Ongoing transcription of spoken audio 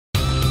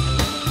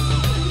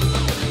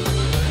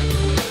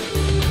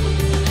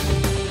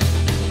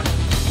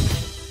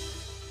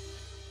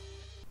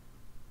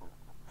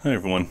Hi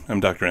everyone,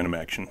 I'm Dr.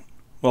 Animaction.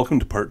 Welcome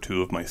to part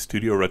 2 of my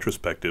studio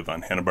retrospective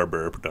on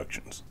Hanna-Barbera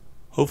Productions.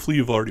 Hopefully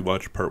you've already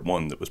watched part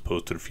 1 that was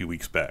posted a few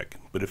weeks back,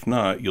 but if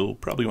not, you'll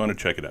probably want to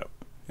check it out.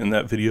 In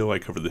that video I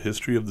cover the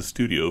history of the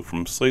studio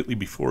from slightly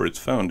before its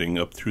founding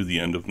up through the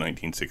end of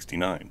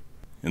 1969.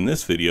 In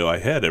this video I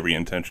had every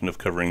intention of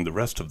covering the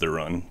rest of their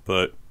run,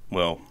 but,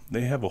 well,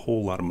 they have a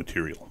whole lot of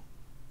material.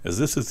 As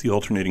this is the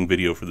alternating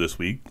video for this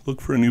week,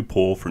 look for a new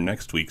poll for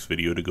next week's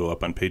video to go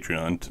up on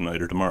Patreon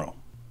tonight or tomorrow.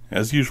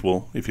 As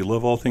usual, if you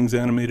love all things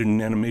animated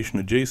and animation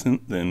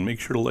adjacent, then make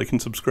sure to like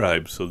and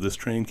subscribe so this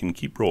train can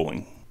keep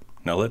rolling.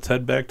 Now let's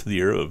head back to the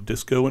era of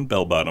disco and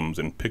bell-bottoms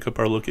and pick up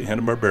our look at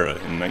Hanna-Barbera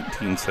in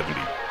 1970.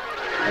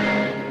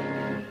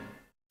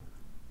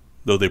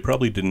 Though they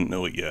probably didn't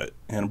know it yet,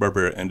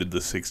 Hanna-Barbera ended the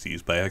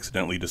 60s by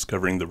accidentally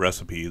discovering the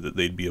recipe that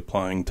they'd be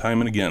applying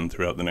time and again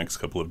throughout the next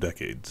couple of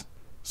decades.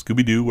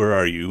 Scooby-Doo, Where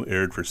Are You?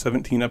 Aired for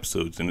 17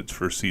 episodes in its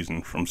first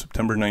season from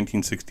September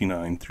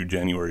 1969 through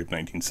January of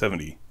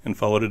 1970, and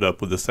followed it up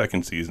with a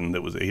second season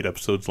that was 8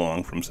 episodes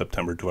long from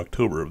September to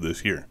October of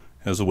this year,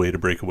 as a way to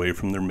break away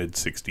from their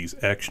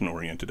mid-60s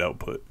action-oriented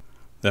output.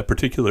 That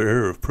particular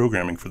era of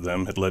programming for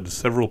them had led to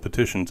several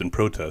petitions and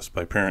protests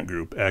by parent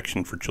group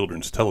Action for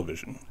Children's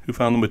Television, who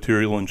found the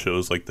material in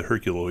shows like The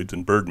Herculoids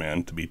and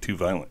Birdman to be too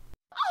violent.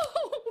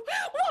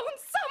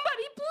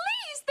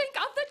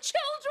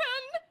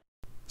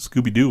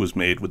 Scooby-Doo was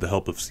made with the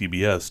help of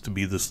CBS to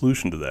be the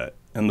solution to that,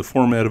 and the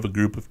format of a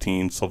group of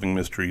teens solving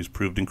mysteries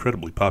proved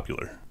incredibly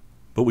popular.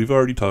 But we've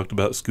already talked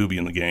about Scooby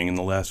and the gang in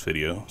the last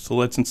video, so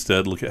let's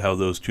instead look at how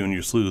those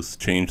junior sleuths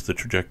changed the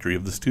trajectory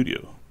of the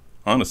studio.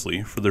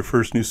 Honestly, for their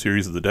first new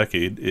series of the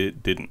decade,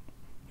 it didn't.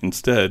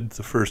 Instead,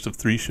 the first of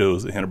 3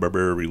 shows that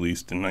Hanna-Barbera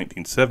released in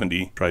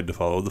 1970 tried to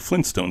follow the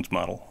Flintstones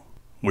model.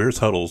 Where's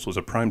Huddles was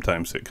a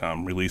primetime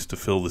sitcom released to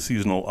fill the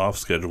seasonal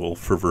off-schedule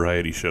for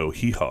variety show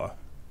Hee Haw.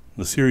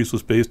 The series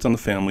was based on the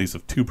families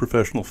of 2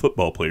 professional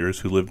football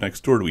players who lived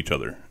next door to each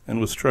other, and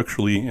was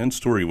structurally and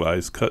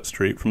story-wise cut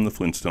straight from the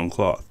Flintstone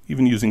cloth,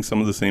 even using some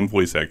of the same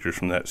voice actors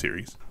from that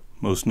series,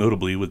 most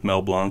notably with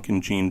Mel Blanc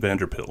and Gene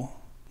Vanderpil.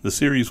 The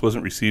series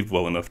wasn't received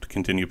well enough to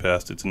continue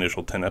past its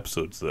initial 10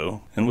 episodes,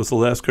 though, and was the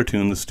last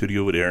cartoon the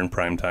studio would air in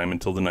primetime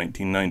until the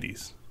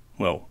 1990s.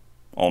 Well,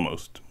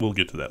 almost. We'll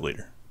get to that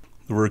later.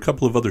 There were a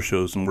couple of other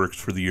shows in works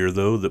for the year,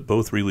 though, that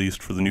both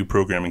released for the new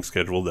programming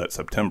schedule that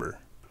September.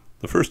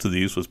 The first of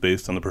these was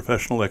based on the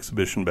professional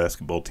exhibition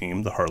basketball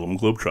team, the Harlem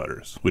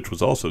Globetrotters, which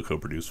was also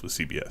co-produced with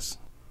CBS.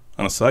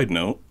 On a side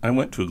note, I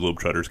went to a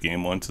Globetrotters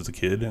game once as a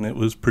kid, and it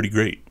was pretty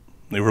great.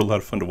 They were a lot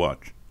of fun to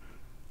watch.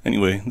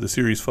 Anyway, the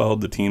series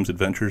followed the team's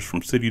adventures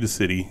from city to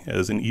city,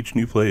 as in each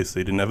new place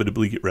they'd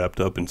inevitably get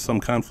wrapped up in some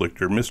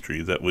conflict or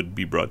mystery that would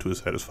be brought to a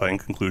satisfying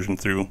conclusion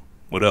through,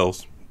 what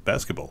else,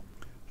 basketball.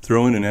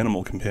 Throw in an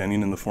animal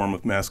companion in the form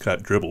of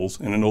mascot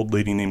Dribbles and an old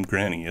lady named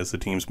Granny as the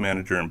team's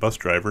manager and bus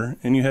driver,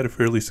 and you had a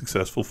fairly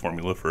successful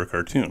formula for a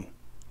cartoon.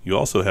 You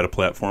also had a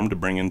platform to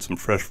bring in some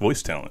fresh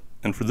voice talent,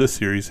 and for this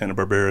series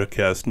Hanna-Barbera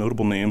cast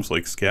notable names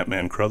like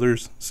Scatman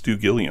Crothers, Stu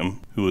Gilliam,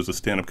 who was a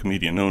stand-up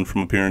comedian known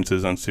from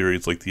appearances on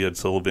series like the Ed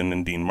Sullivan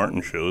and Dean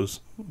Martin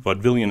shows,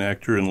 vaudevillian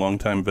actor and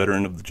longtime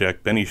veteran of the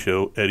Jack Benny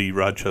Show Eddie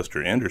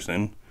Rochester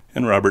Anderson,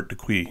 and Robert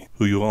Dupuis,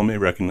 who you all may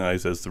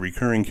recognize as the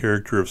recurring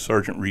character of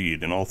Sergeant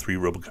Reed in all 3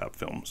 RoboCop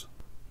films.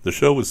 The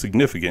show was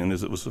significant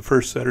as it was the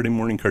first Saturday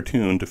morning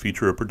cartoon to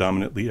feature a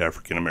predominantly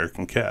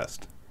African-American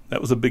cast.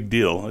 That was a big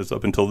deal, as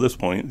up until this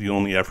point, the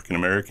only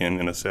African-American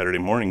in a Saturday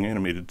morning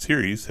animated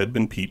series had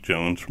been Pete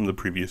Jones from the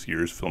previous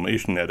year's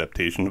Filmation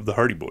adaptation of the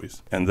Hardy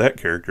Boys, and that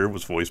character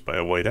was voiced by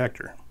a white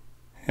actor.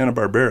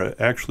 Hanna-Barbera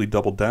actually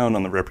doubled down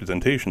on the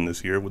representation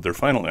this year with their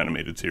final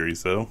animated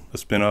series, though, a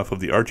spin-off of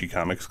the Archie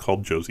comics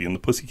called Josie and the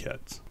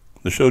Pussycats.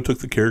 The show took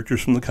the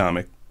characters from the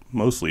comic,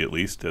 mostly at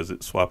least, as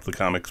it swapped the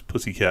comic's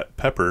Pussycat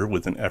Pepper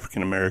with an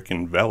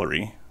African-American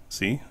Valerie.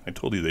 See, I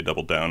told you they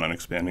doubled down on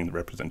expanding the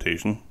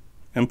representation.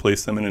 And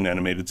placed them in an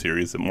animated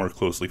series that more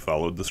closely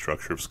followed the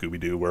structure of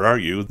Scooby-Doo, Where Are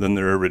You? Than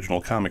their original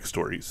comic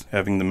stories,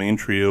 having the main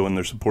trio and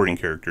their supporting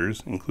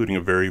characters, including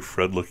a very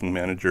Fred-looking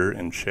manager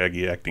and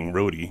shaggy-acting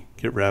Rhodey,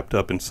 get wrapped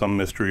up in some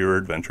mystery or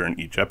adventure in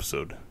each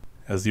episode.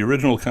 As the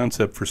original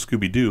concept for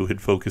Scooby-Doo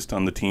had focused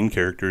on the teen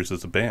characters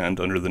as a band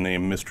under the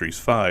name Mysteries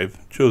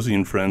 5, Josie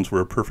and Friends were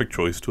a perfect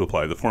choice to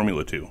apply the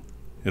formula to.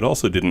 It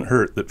also didn't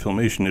hurt that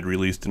Filmation had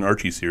released an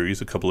Archie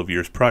series a couple of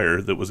years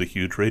prior that was a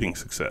huge rating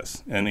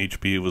success, and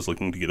HB was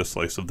looking to get a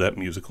slice of that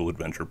musical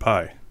adventure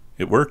pie.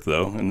 It worked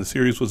though, and the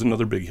series was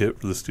another big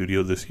hit for the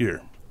studio this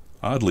year.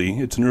 Oddly,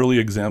 it's an early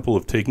example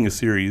of taking a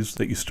series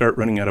that you start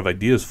running out of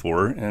ideas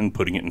for and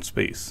putting it in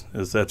space,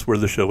 as that's where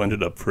the show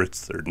ended up for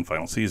its 3rd and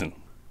final season.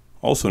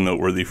 Also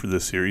noteworthy for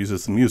this series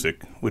is the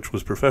music, which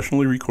was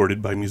professionally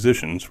recorded by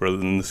musicians rather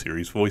than the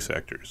series' voice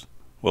actors.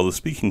 While the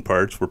speaking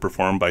parts were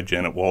performed by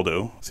Janet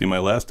Waldo, see my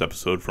last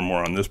episode for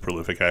more on this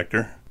prolific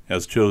actor,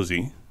 as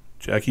Josie,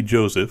 Jackie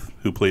Joseph,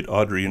 who played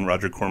Audrey in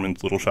Roger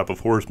Corman's Little Shop of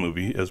Horrors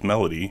movie as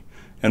Melody,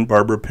 and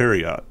Barbara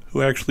Perriott,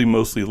 who actually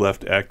mostly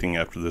left acting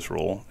after this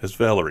role, as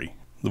Valerie.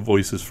 The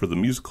voices for the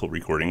musical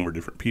recording were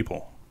different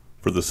people.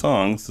 For the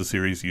songs, the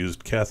series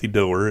used Kathy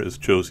Doer as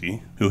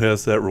Josie, who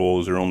has that role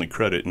as her only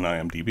credit in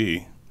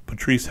IMDb,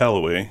 Patrice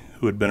Halloway,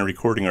 who had been a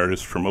recording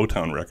artist for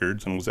Motown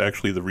Records and was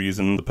actually the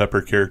reason the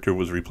Pepper character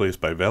was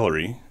replaced by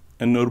Valerie,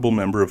 and notable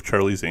member of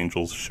Charlie's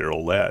Angels,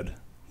 Cheryl Ladd.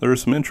 There are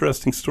some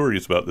interesting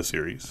stories about the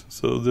series,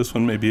 so this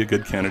one may be a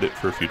good candidate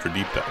for a future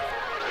deep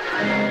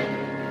dive.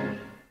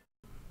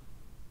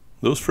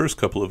 Those first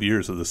couple of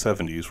years of the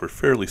 70s were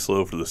fairly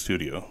slow for the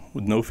studio,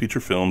 with no feature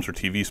films or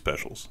TV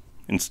specials.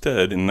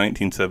 Instead, in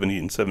 1970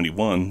 and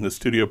 71, the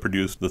studio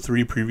produced the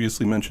 3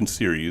 previously mentioned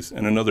series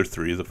and another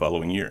 3 the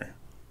following year.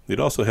 They'd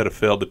also had a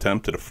failed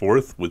attempt at a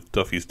 4th with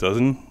Duffy's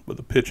Dozen, but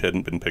the pitch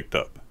hadn't been picked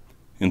up.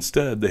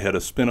 Instead, they had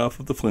a spin-off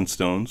of the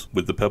Flintstones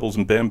with the Pebbles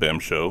and Bam Bam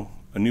Show,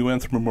 a new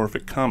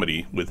anthropomorphic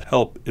comedy with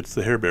Help, It's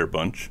the Hair Bear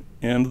Bunch,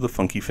 and The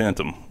Funky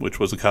Phantom, which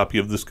was a copy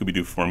of the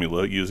Scooby-Doo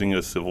formula using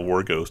a Civil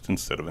War ghost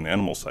instead of an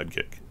animal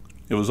sidekick.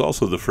 It was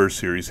also the first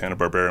series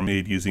Hanna-Barbera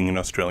made using an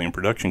Australian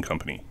production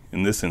company,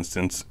 in this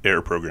instance,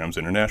 Air Programs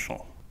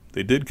International.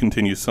 They did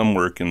continue some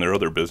work in their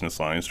other business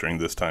lines during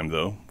this time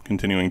though,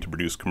 continuing to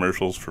produce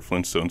commercials for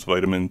Flintstones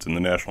Vitamins and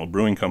the National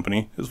Brewing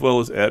Company, as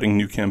well as adding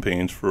new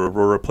campaigns for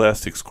Aurora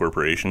Plastics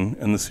Corporation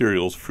and the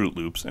cereals Fruit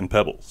Loops and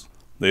Pebbles.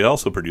 They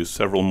also produced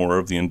several more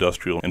of the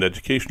industrial and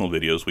educational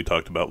videos we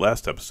talked about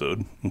last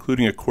episode,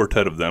 including a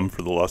quartet of them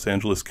for the Los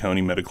Angeles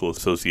County Medical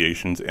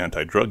Association's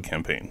anti-drug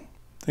campaign.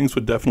 Things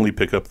would definitely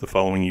pick up the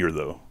following year,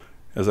 though.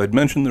 As I'd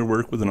mentioned their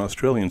work with an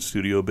Australian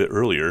studio a bit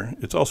earlier,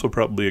 it's also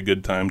probably a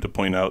good time to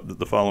point out that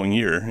the following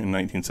year, in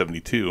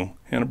 1972,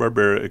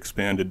 Hanna-Barbera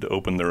expanded to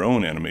open their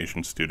own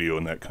animation studio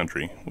in that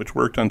country, which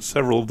worked on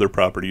several of their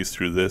properties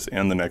through this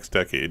and the next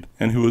decade,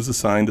 and who was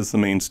assigned as the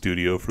main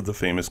studio for the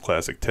famous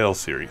Classic Tales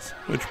series,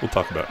 which we'll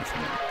talk about in a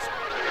few minutes.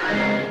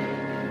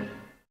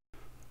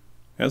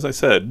 As I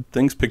said,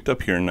 things picked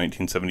up here in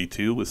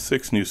 1972 with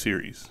 6 new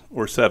series,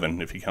 or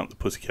 7 if you count the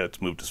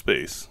Pussycats' move to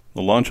space,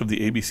 the launch of the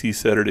ABC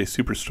Saturday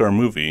Superstar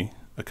movie,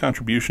 a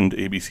contribution to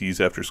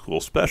ABC's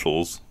after-school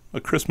specials, a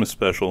Christmas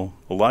special,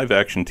 a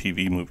live-action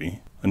TV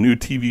movie, a new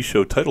TV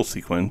show title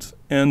sequence,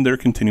 and their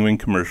continuing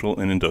commercial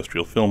and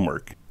industrial film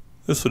work.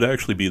 This would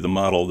actually be the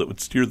model that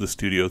would steer the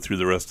studio through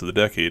the rest of the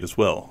decade as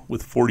well,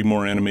 with 40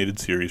 more animated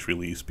series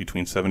released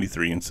between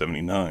 73 and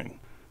 79.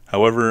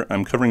 However,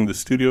 I'm covering the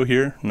studio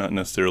here, not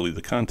necessarily the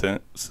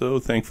content, so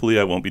thankfully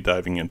I won't be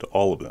diving into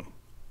all of them.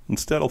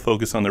 Instead, I'll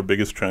focus on their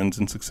biggest trends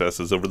and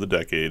successes over the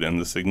decade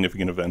and the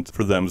significant events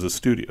for them as a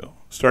studio,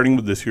 starting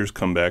with this year's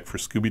comeback for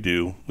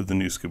Scooby-Doo with the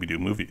new Scooby-Doo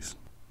movies.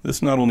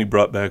 This not only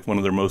brought back one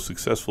of their most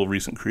successful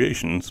recent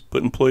creations,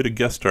 but employed a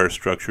guest star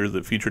structure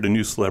that featured a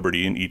new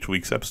celebrity in each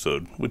week's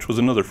episode, which was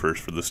another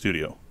first for the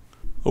studio.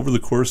 Over the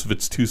course of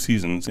its 2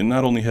 seasons, it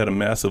not only had a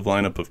massive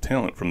lineup of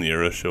talent from the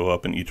era show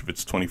up in each of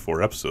its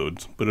 24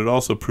 episodes, but it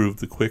also proved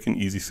the quick and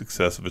easy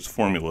success of its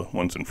formula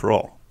once and for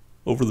all.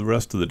 Over the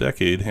rest of the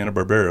decade,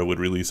 Hanna-Barbera would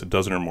release a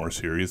dozen or more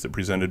series that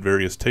presented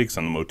various takes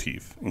on the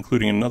motif,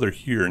 including another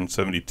here in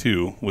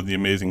 72 with The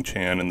Amazing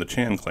Chan and the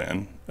Chan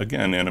Clan,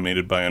 again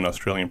animated by an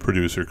Australian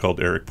producer called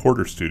Eric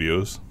Porter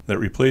Studios, that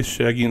replaced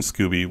Shaggy and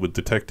Scooby with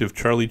Detective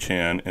Charlie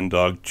Chan and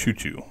dog Choo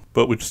Choo,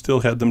 but which still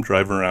had them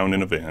drive around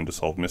in a van to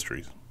solve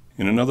mysteries.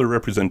 In another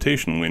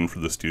representation win for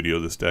the studio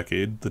this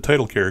decade, the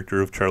title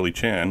character of Charlie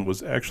Chan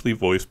was actually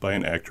voiced by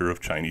an actor of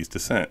Chinese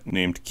descent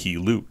named Key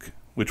Luke,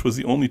 which was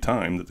the only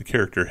time that the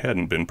character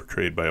hadn't been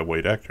portrayed by a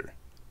white actor.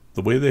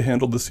 The way they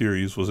handled the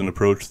series was an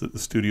approach that the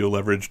studio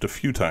leveraged a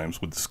few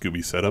times with the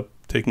Scooby setup,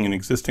 taking an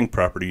existing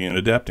property and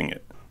adapting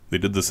it. They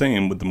did the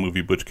same with the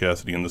movie Butch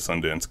Cassidy and the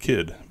Sundance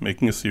Kid,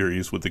 making a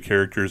series with the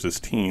characters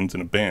as teens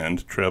in a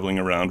band traveling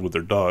around with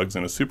their dogs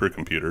and a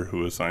supercomputer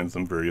who assigns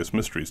them various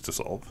mysteries to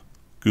solve.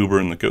 Goober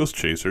and the Ghost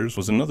Chasers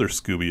was another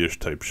Scooby-ish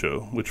type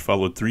show, which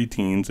followed 3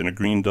 teens and a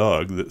green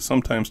dog that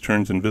sometimes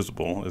turns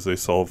invisible as they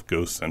solve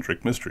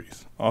ghost-centric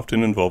mysteries,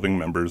 often involving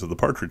members of the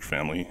Partridge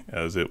Family,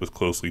 as it was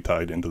closely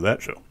tied into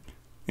that show.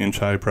 Inch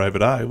High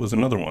Private Eye was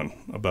another one,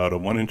 about a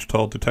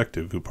 1-inch-tall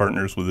detective who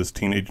partners with his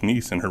teenage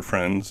niece and her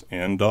friends,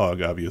 and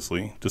dog,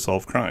 obviously, to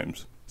solve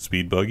crimes.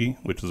 Speed Buggy,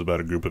 which is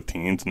about a group of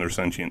teens and their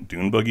sentient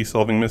dune buggy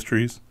solving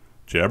mysteries.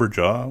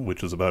 Jabberjaw,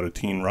 which is about a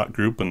teen rock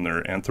group and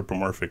their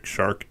anthropomorphic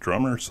shark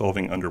drummer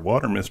solving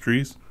underwater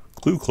mysteries.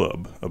 Clue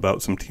Club,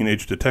 about some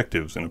teenage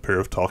detectives and a pair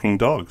of talking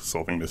dogs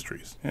solving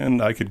mysteries.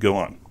 And I could go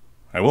on.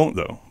 I won't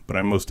though, but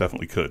I most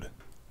definitely could.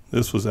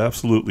 This was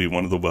absolutely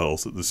one of the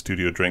wells that the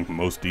studio drank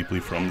most deeply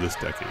from this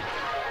decade.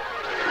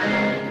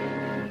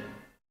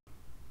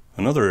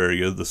 Another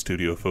area the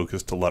studio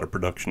focused a lot of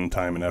production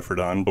time and effort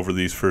on over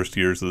these first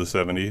years of the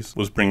 70s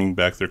was bringing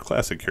back their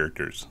classic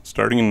characters,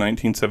 starting in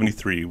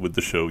 1973 with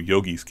the show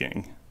Yogi's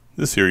Gang.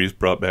 This series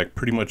brought back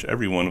pretty much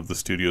every one of the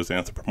studio's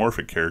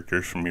anthropomorphic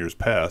characters from years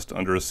past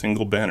under a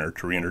single banner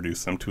to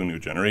reintroduce them to a new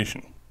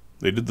generation.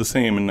 They did the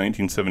same in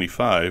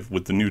 1975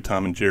 with the new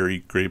Tom and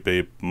Jerry Grape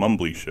Ape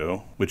Mumbly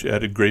show, which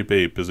added Grape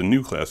Ape as a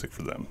new classic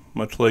for them,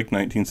 much like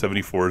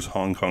 1974's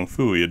Hong Kong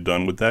Phooey had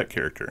done with that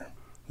character.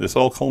 This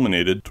all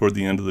culminated toward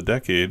the end of the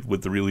decade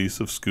with the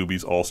release of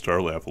Scooby's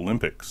All-Star Laugh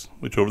Olympics,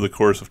 which over the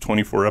course of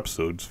 24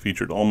 episodes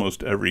featured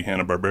almost every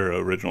Hanna-Barbera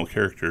original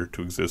character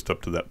to exist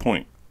up to that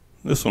point.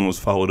 This one was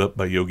followed up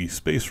by Yogi's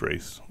Space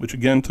Race, which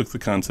again took the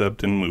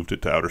concept and moved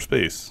it to outer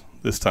space,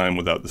 this time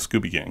without the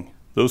Scooby Gang.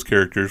 Those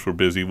characters were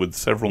busy with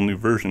several new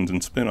versions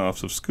and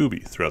spin-offs of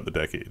Scooby throughout the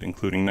decade,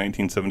 including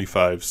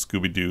 1975's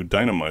Scooby-Doo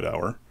Dynamite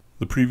Hour,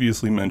 the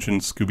previously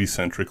mentioned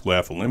Scooby-centric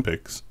Laugh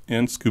Olympics,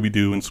 and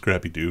Scooby-Doo and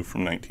Scrappy-Doo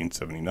from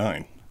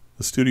 1979.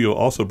 The studio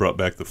also brought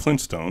back the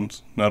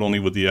Flintstones, not only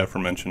with the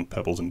aforementioned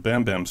Pebbles and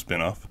Bam Bam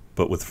spin-off,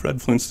 but with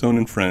Fred Flintstone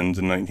and Friends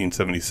in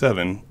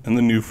 1977 and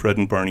the new Fred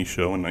and Barney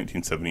Show in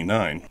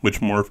 1979, which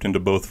morphed into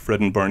both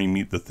Fred and Barney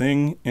Meet the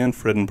Thing and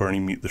Fred and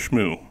Barney Meet the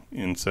Shmoo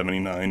in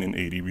 79 and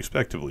 80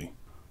 respectively.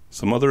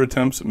 Some other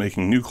attempts at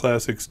making new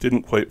classics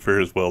didn't quite fare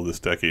as well this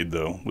decade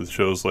though, with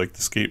shows like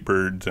the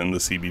Skatebirds and the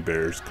CB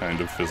Bears kind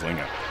of fizzling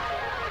out.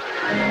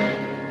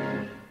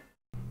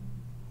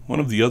 One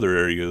of the other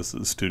areas that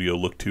the studio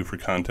looked to for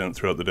content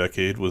throughout the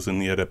decade was in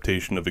the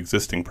adaptation of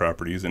existing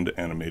properties into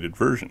animated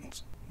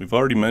versions. We've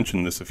already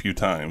mentioned this a few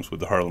times with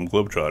the Harlem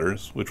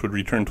Globetrotters, which would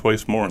return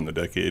twice more in the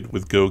decade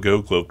with Go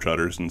Go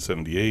Globetrotters in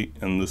 78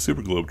 and the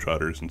Super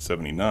Globetrotters in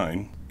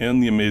 79,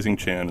 and the Amazing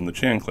Chan and the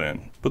Chan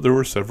Clan, but there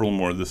were several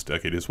more this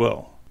decade as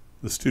well.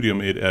 The studio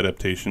made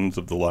adaptations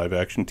of the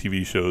live-action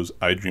TV shows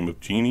I Dream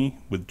of Jeannie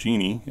with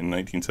Jeannie in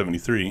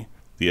 1973,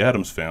 The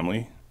Addams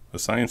Family, a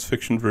science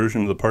fiction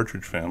version of the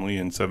Partridge Family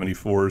in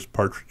 74's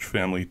Partridge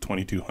Family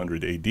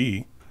 2200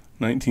 AD,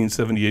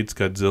 1978's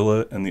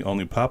Godzilla and the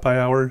All-New Popeye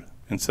Hour,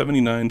 and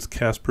 79's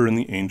Casper and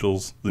the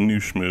Angels, The New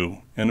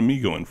Shmoo, and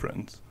Amigo and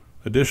Friends.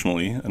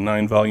 Additionally, a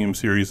 9-volume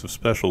series of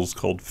specials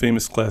called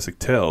Famous Classic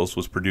Tales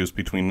was produced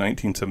between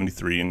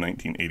 1973 and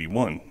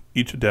 1981,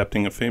 each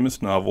adapting a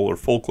famous novel or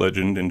folk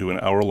legend into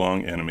an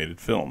hour-long animated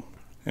film.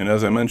 And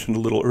as I mentioned a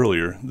little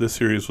earlier, this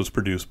series was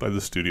produced by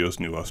the studio's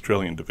new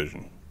Australian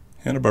division.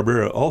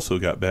 Hanna-Barbera also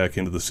got back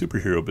into the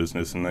superhero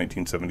business in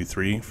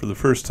 1973 for the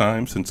first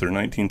time since their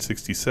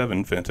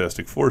 1967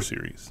 Fantastic Four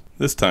series,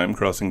 this time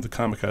crossing the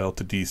comic aisle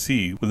to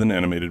DC with an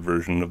animated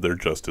version of their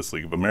Justice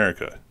League of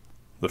America.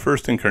 The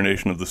first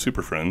incarnation of the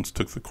Super Friends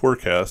took the core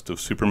cast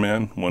of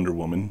Superman, Wonder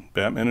Woman,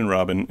 Batman and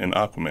Robin, and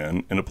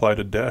Aquaman and applied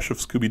a dash of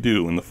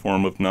Scooby-Doo in the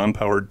form of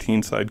non-powered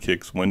teen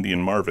sidekicks Wendy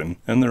and Marvin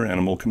and their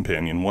animal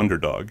companion Wonder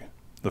Dog.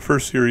 The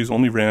first series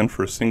only ran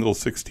for a single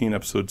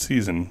 16-episode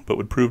season, but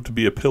would prove to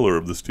be a pillar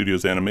of the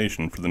studio's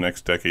animation for the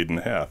next decade and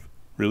a half,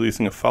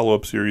 releasing a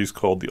follow-up series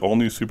called The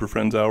All-New Super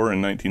Friends Hour in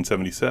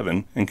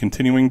 1977, and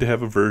continuing to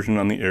have a version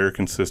on the air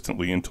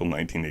consistently until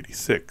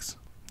 1986.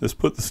 This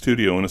put the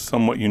studio in a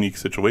somewhat unique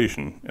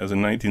situation, as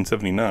in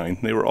 1979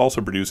 they were also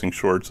producing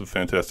shorts of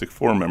Fantastic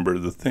Four member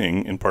The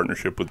Thing in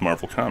partnership with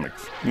Marvel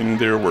Comics, meaning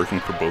they were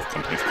working for both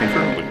companies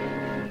concurrently.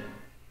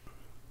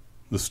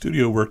 The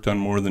studio worked on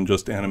more than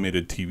just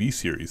animated TV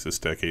series this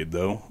decade,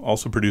 though,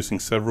 also producing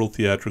several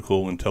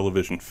theatrical and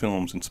television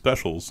films and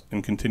specials,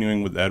 and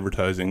continuing with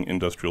advertising,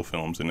 industrial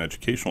films, and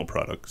educational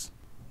products.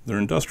 Their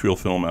industrial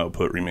film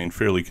output remained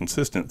fairly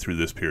consistent through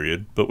this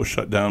period, but was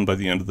shut down by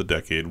the end of the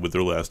decade with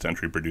their last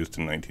entry produced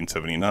in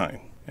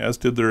 1979, as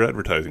did their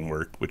advertising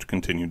work, which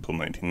continued till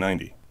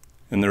 1990.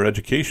 In their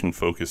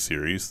education-focused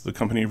series, the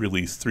company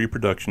released 3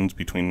 productions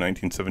between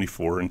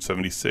 1974 and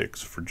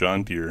 76 for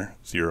John Deere,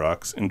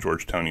 Xerox, and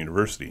Georgetown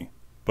University.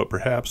 But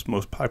perhaps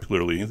most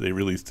popularly, they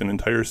released an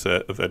entire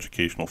set of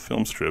educational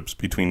film strips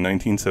between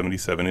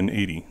 1977 and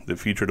 80 that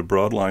featured a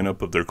broad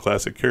lineup of their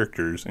classic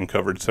characters and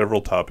covered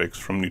several topics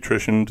from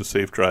nutrition to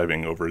safe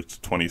driving over its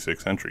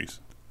 26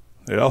 entries.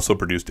 They also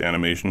produced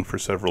animation for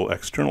several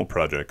external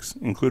projects,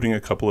 including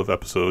a couple of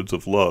episodes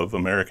of Love,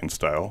 American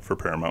Style for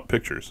Paramount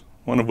Pictures,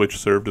 one of which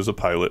served as a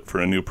pilot for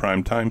a new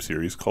prime-time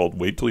series called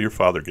Wait Till Your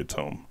Father Gets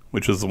Home,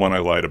 which is the one I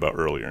lied about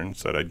earlier and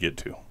said I'd get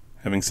to.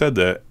 Having said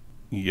that,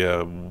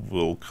 yeah,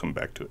 we'll come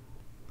back to it.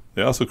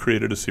 They also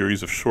created a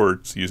series of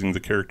shorts using the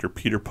character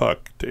Peter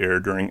Puck to air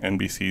during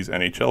NBC's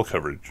NHL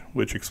coverage,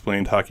 which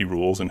explained hockey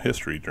rules and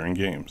history during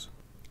games.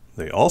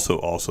 They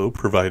also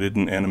provided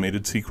an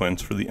animated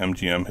sequence for the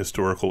MGM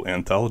historical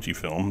anthology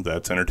film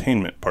That's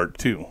Entertainment Part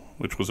 2,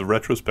 which was a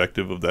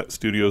retrospective of that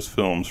studio's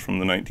films from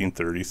the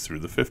 1930s through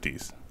the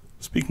 50s.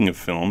 Speaking of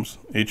films,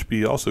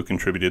 HB also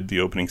contributed the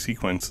opening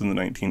sequence in the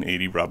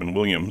 1980 Robin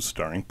Williams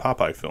starring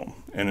Popeye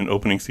film, and an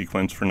opening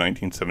sequence for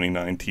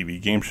 1979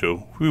 TV game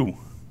show Whew!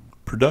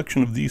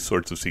 Production of these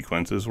sorts of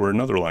sequences were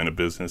another line of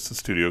business the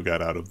studio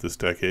got out of this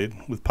decade,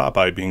 with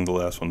Popeye being the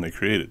last one they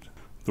created.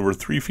 There were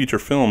 3 feature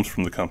films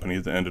from the company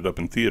that ended up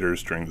in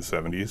theaters during the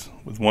 70s,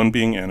 with one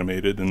being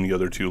animated and the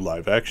other 2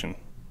 live action.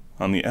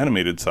 On the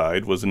animated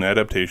side was an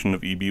adaptation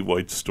of E.B.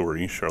 White's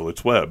story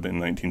Charlotte's Web in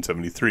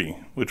 1973,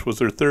 which was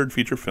their 3rd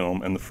feature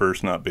film and the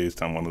first not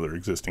based on one of their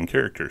existing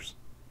characters.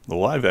 The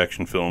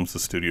live-action films the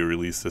studio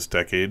released this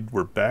decade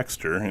were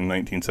Baxter in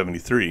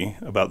 1973,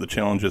 about the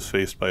challenges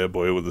faced by a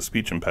boy with a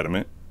speech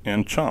impediment,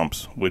 and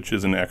Chomps, which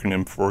is an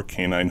acronym for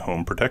Canine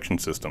Home Protection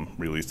System,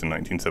 released in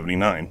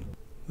 1979.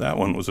 That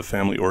one was a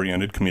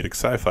family-oriented comedic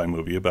sci-fi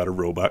movie about a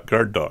robot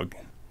guard dog.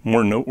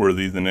 More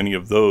noteworthy than any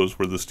of those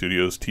were the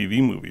studio's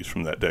TV movies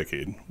from that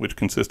decade, which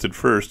consisted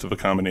first of a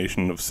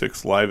combination of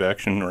 6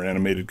 live-action or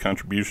animated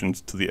contributions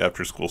to the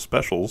after-school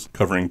specials,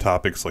 covering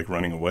topics like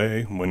running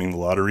away, winning the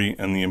lottery,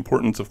 and the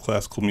importance of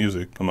classical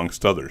music,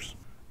 amongst others.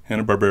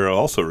 Hanna-Barbera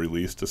also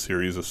released a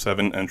series of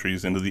 7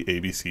 entries into the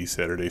ABC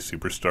Saturday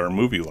Superstar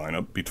movie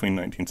lineup between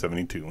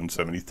 1972 and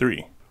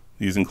 73.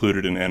 These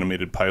included an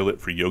animated pilot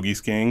for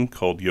Yogi's Gang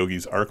called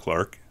Yogi's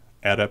Ark-Lark,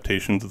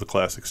 adaptations of the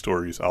classic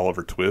stories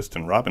Oliver Twist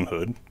and Robin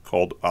Hood,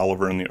 called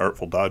Oliver and the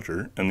Artful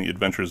Dodger and the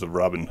Adventures of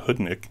Robin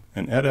Hoodnick,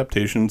 and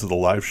adaptations of the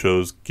live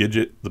shows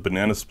Gidget, The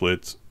Banana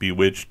Splits,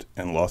 Bewitched,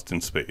 and Lost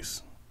in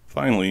Space.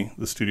 Finally,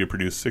 the studio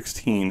produced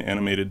 16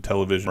 animated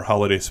television or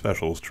holiday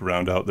specials to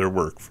round out their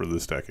work for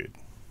this decade.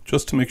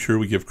 Just to make sure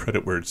we give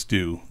credit where it's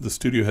due, the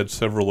studio had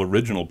several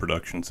original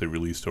productions they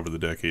released over the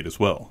decade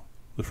as well.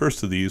 The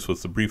first of these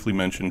was the briefly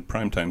mentioned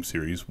primetime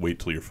series Wait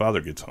Till Your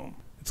Father Gets Home.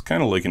 It's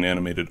kind of like an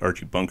animated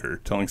Archie Bunker,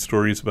 telling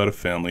stories about a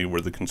family where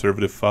the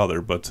conservative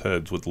father butts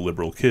heads with the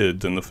liberal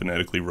kids and the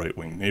fanatically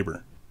right-wing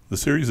neighbor. The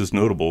series is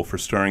notable for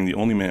starring the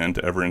only man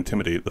to ever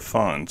intimidate the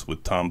Fonz,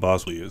 with Tom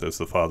Bosley as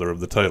the father of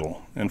the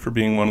title, and for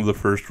being one of the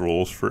first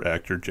roles for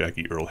actor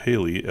Jackie Earle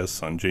Haley as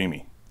son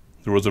Jamie.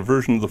 There was a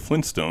version of the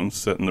Flintstones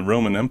set in the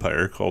Roman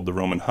Empire called The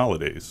Roman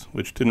Holidays,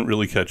 which didn't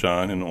really catch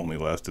on and only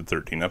lasted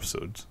 13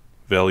 episodes.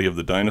 Valley of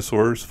the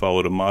Dinosaurs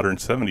followed a modern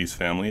 70s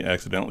family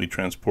accidentally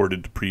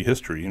transported to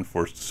prehistory and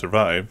forced to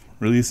survive,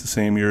 released the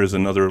same year as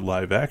another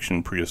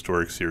live-action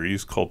prehistoric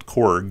series called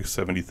Korg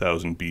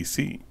 70,000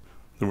 BC.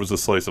 There was a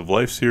slice of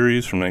life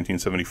series from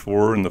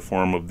 1974 in the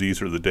form of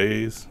These Are the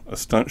Days, a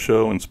stunt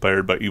show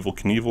inspired by Evel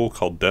Knievel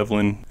called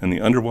Devlin, and the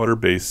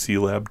underwater-based Sea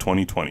Lab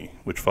 2020,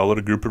 which followed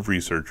a group of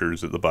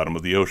researchers at the bottom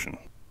of the ocean.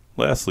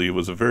 Lastly,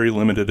 was a very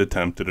limited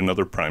attempt at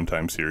another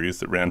primetime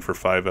series that ran for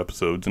 5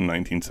 episodes in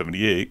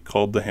 1978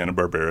 called the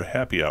Hanna-Barbera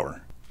Happy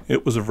Hour.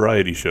 It was a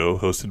variety show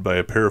hosted by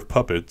a pair of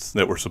puppets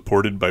that were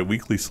supported by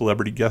weekly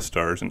celebrity guest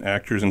stars and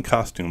actors in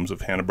costumes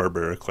of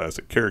Hanna-Barbera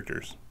classic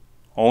characters.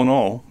 All in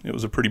all, it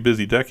was a pretty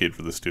busy decade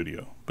for the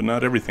studio, but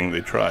not everything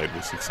they tried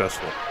was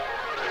successful.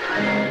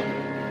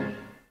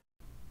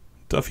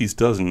 Duffy's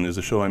Dozen is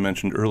a show I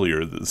mentioned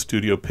earlier that the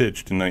studio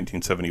pitched in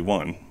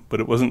 1971, but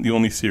it wasn't the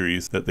only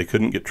series that they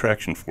couldn't get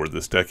traction for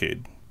this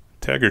decade.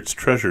 Taggart's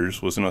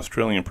Treasures was an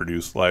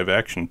Australian-produced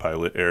live-action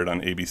pilot aired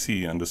on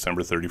ABC on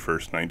December 31,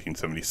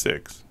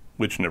 1976,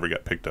 which never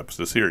got picked up as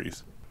a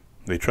series.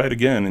 They tried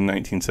again in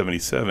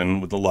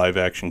 1977 with the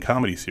live-action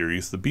comedy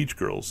series The Beach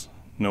Girls.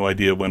 No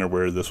idea when or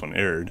where this one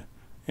aired.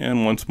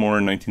 And once more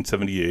in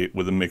 1978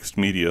 with a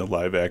mixed-media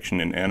live-action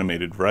and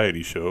animated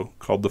variety show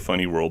called The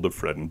Funny World of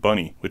Fred and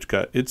Bunny, which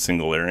got its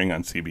single airing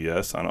on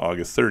CBS on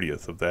August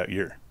 30th of that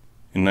year.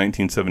 In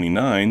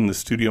 1979, the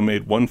studio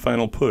made one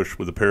final push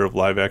with a pair of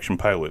live-action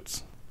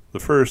pilots. The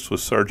first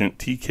was Sergeant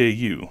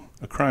TKU,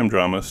 a crime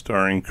drama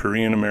starring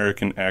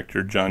Korean-American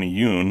actor Johnny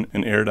Yoon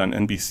and aired on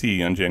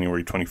NBC on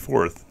January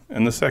 24th,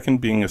 and the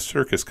second being a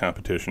circus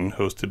competition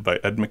hosted by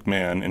Ed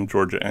McMahon and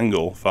Georgia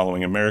Engel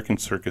following American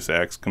circus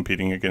acts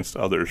competing against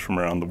others from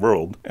around the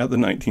world at the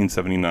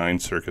 1979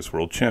 Circus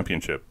World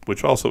Championship,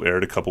 which also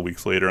aired a couple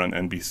weeks later on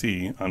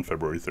NBC on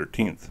February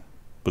 13th.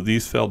 But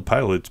these failed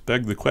pilots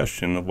begged the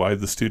question of why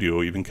the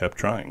studio even kept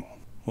trying.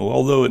 Well,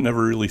 although it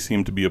never really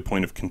seemed to be a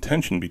point of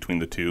contention between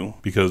the two,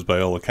 because by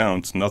all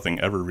accounts nothing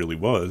ever really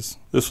was,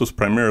 this was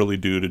primarily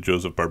due to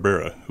Joseph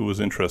Barbera, who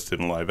was interested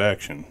in live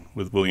action,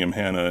 with William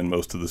Hanna and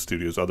most of the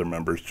studio's other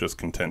members just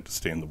content to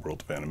stay in the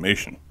world of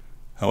animation.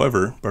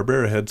 However,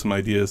 Barbera had some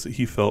ideas that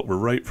he felt were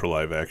right for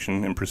live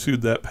action and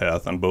pursued that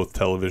path on both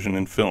television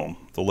and film,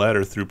 the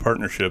latter through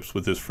partnerships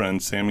with his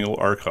friend Samuel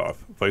Arkoff,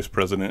 vice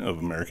president of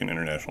American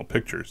International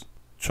Pictures.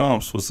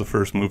 Chomps was the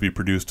first movie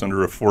produced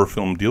under a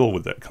 4-film deal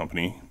with that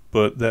company,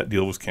 but that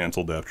deal was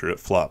canceled after it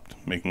flopped,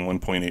 making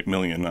 $1.8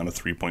 million on a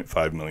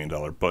 $3.5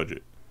 million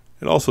budget.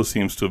 It also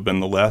seems to have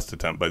been the last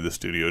attempt by the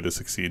studio to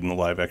succeed in the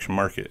live-action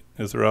market,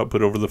 as their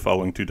output over the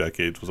following 2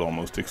 decades was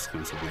almost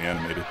exclusively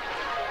animated.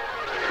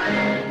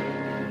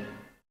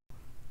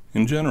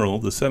 In general,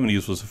 the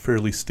 70s was a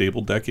fairly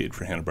stable decade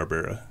for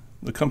Hanna-Barbera.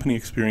 The company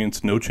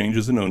experienced no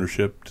changes in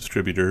ownership,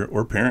 distributor,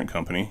 or parent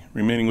company,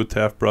 remaining with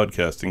Taft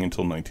Broadcasting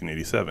until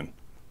 1987.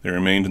 They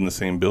remained in the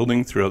same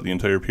building throughout the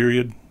entire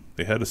period.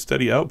 They had a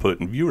steady output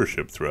and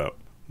viewership throughout.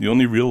 The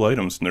only real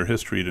items in their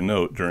history to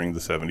note during the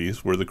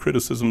 70s were the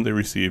criticism they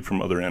received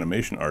from other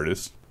animation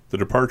artists, the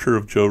departure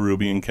of Joe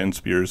Ruby and Ken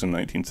Spears in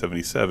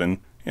 1977,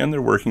 and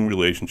their working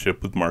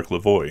relationship with Mark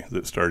Lavoie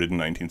that started in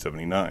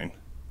 1979.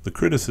 The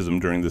criticism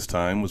during this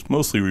time was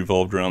mostly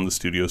revolved around the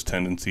studio's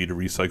tendency to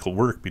recycle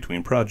work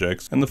between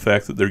projects and the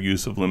fact that their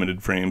use of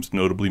limited frames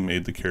notably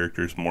made the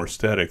characters more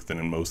static than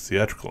in most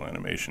theatrical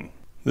animation.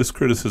 This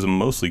criticism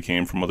mostly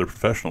came from other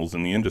professionals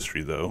in the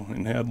industry, though,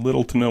 and had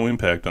little to no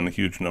impact on the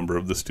huge number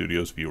of the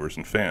studio's viewers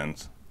and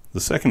fans. The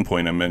second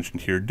point I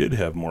mentioned here did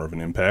have more of an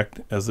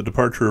impact, as the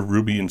departure of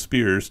Ruby and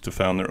Spears to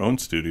found their own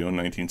studio in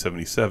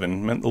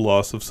 1977 meant the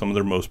loss of some of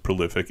their most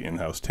prolific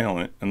in-house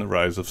talent and the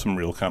rise of some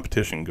real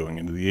competition going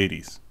into the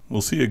 80s. We'll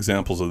see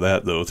examples of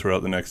that, though,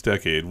 throughout the next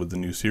decade with the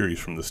new series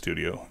from the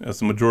studio, as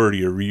the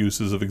majority are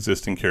reuses of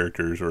existing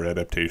characters or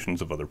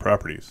adaptations of other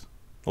properties.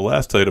 The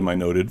last item I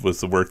noted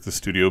was the work the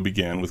studio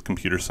began with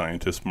computer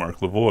scientist Mark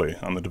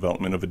Lavoie on the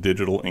development of a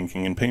digital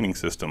inking and painting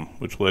system,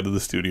 which led to the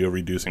studio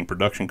reducing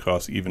production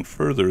costs even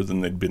further than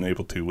they'd been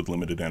able to with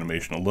limited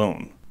animation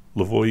alone.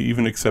 Lavoie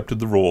even accepted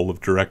the role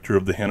of director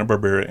of the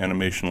Hanna-Barbera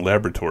Animation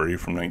Laboratory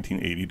from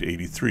 1980 to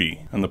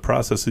 83, and the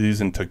processes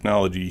and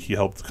technology he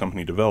helped the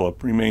company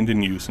develop remained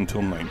in use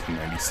until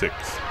 1996.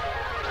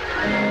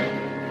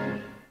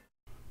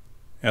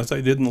 As I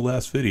did in the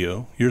last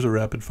video, here's a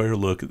rapid-fire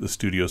look at the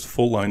studio's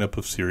full lineup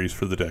of series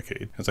for the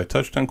decade, as I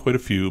touched on quite a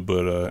few,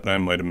 but I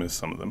might have missed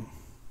some of them.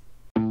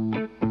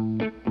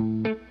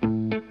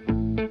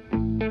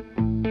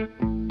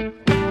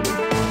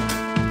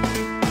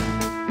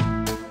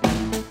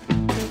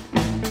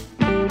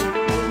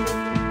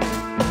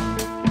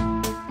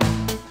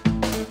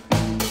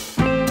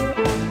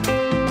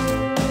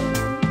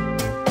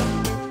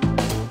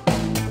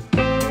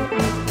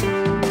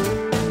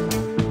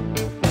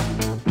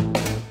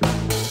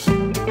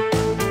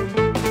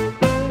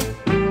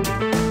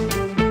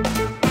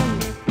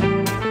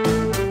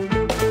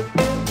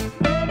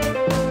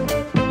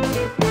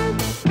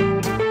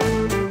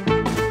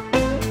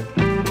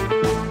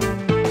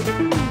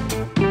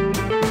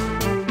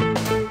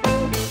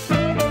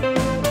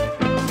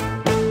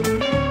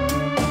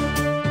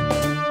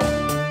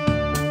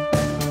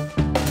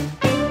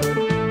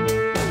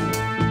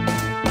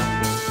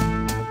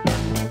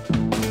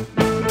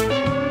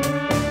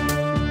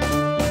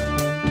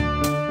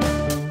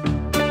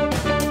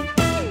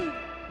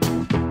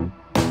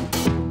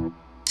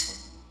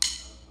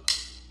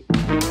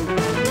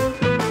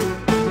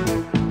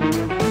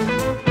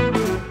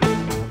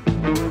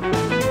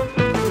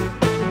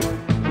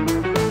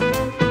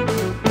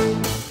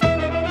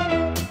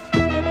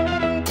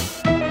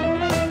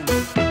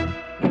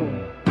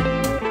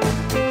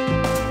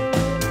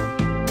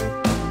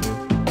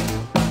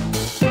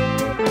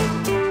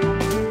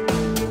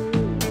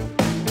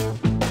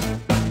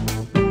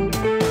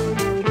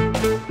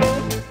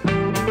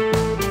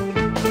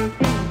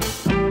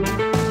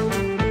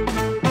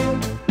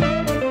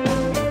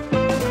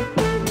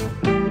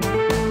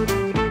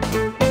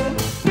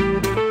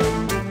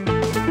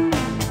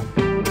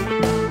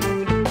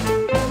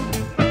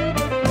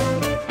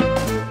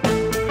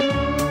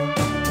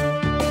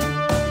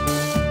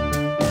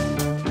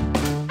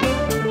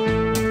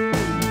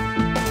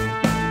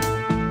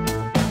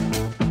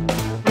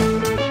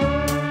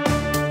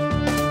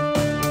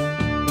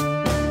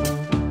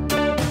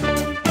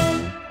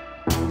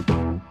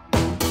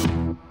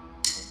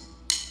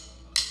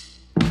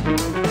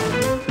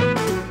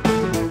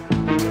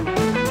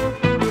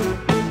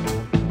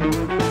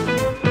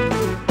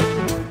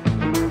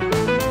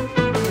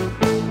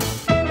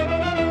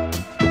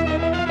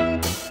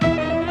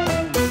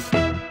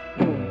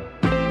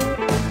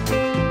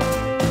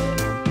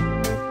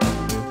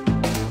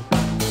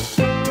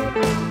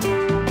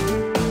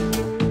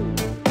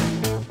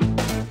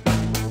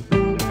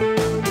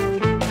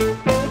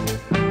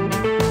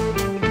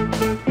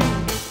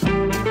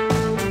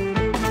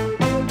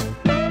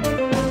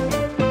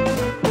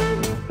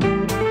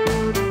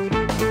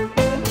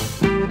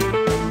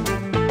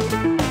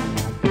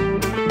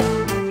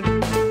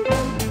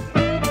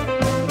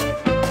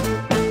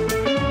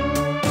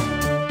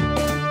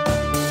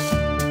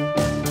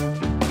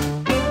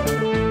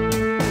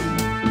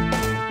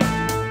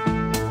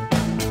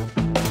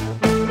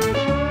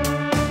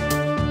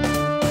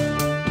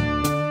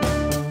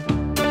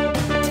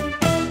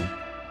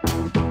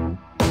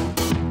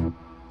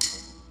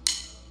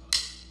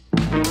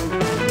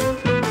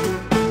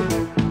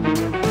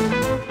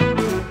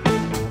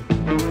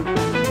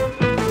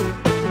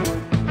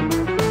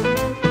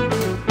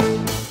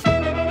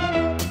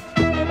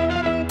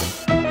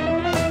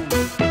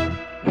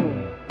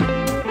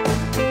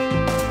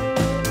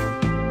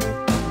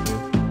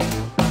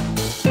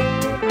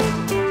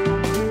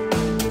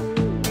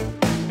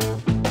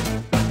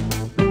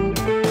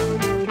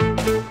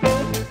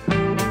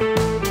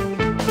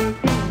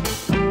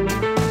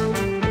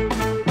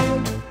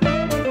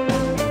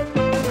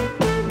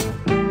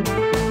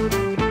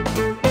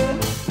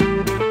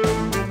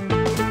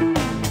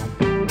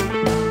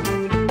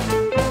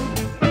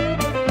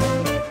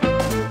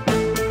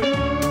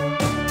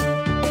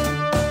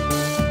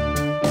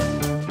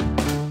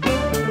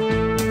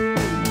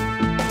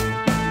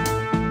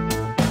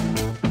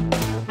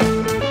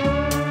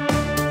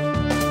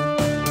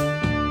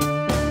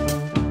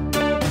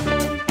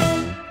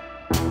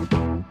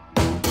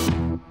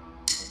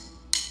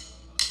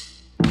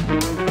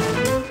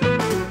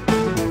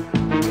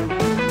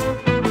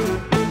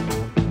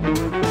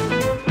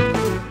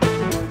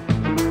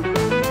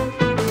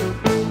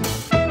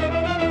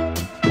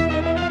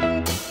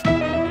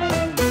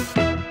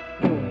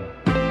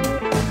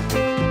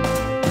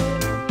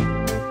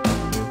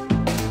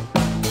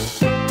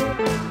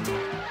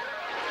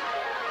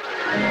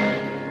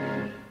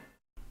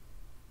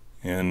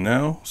 And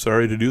now,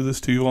 sorry to do this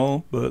to you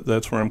all, but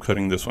that's where I'm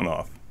cutting this one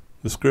off.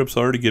 The script's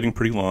already getting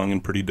pretty long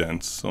and pretty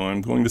dense, so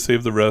I'm going to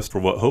save the rest for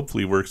what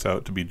hopefully works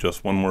out to be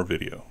just one more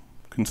video.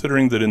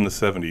 Considering that in the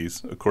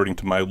 70s, according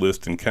to my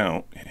list and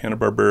count,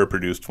 Hanna-Barbera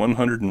produced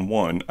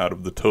 101 out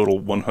of the total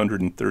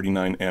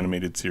 139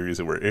 animated series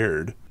that were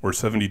aired, or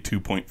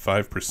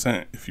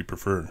 72.5% if you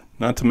prefer.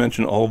 Not to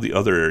mention all the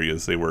other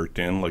areas they worked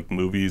in, like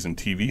movies and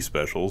TV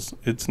specials,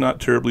 it's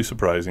not terribly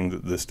surprising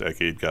that this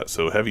decade got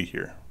so heavy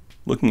here.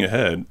 Looking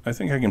ahead, I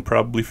think I can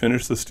probably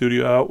finish the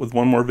studio out with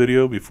one more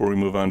video before we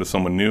move on to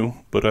someone new,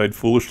 but I'd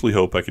foolishly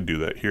hope I could do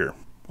that here.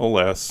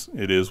 Alas,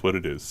 it is what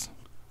it is.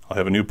 I'll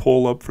have a new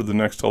poll up for the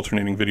next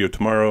alternating video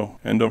tomorrow,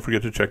 and don't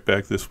forget to check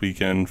back this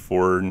weekend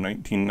for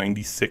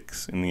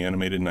 1996 in the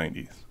animated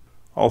 90s.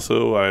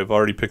 Also, I've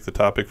already picked the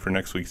topic for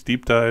next week's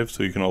deep dive,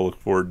 so you can all look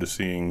forward to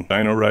seeing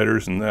Dino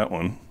Riders in that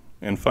one.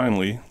 And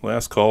finally,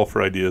 last call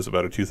for ideas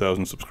about a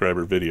 2,000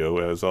 subscriber video,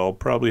 as I'll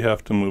probably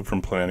have to move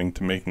from planning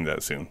to making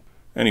that soon.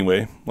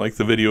 Anyway, like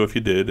the video if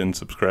you did, and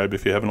subscribe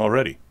if you haven't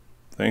already.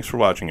 Thanks for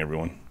watching,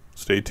 everyone.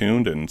 Stay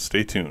tuned, and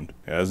stay tuned,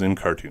 as in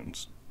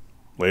cartoons.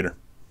 Later.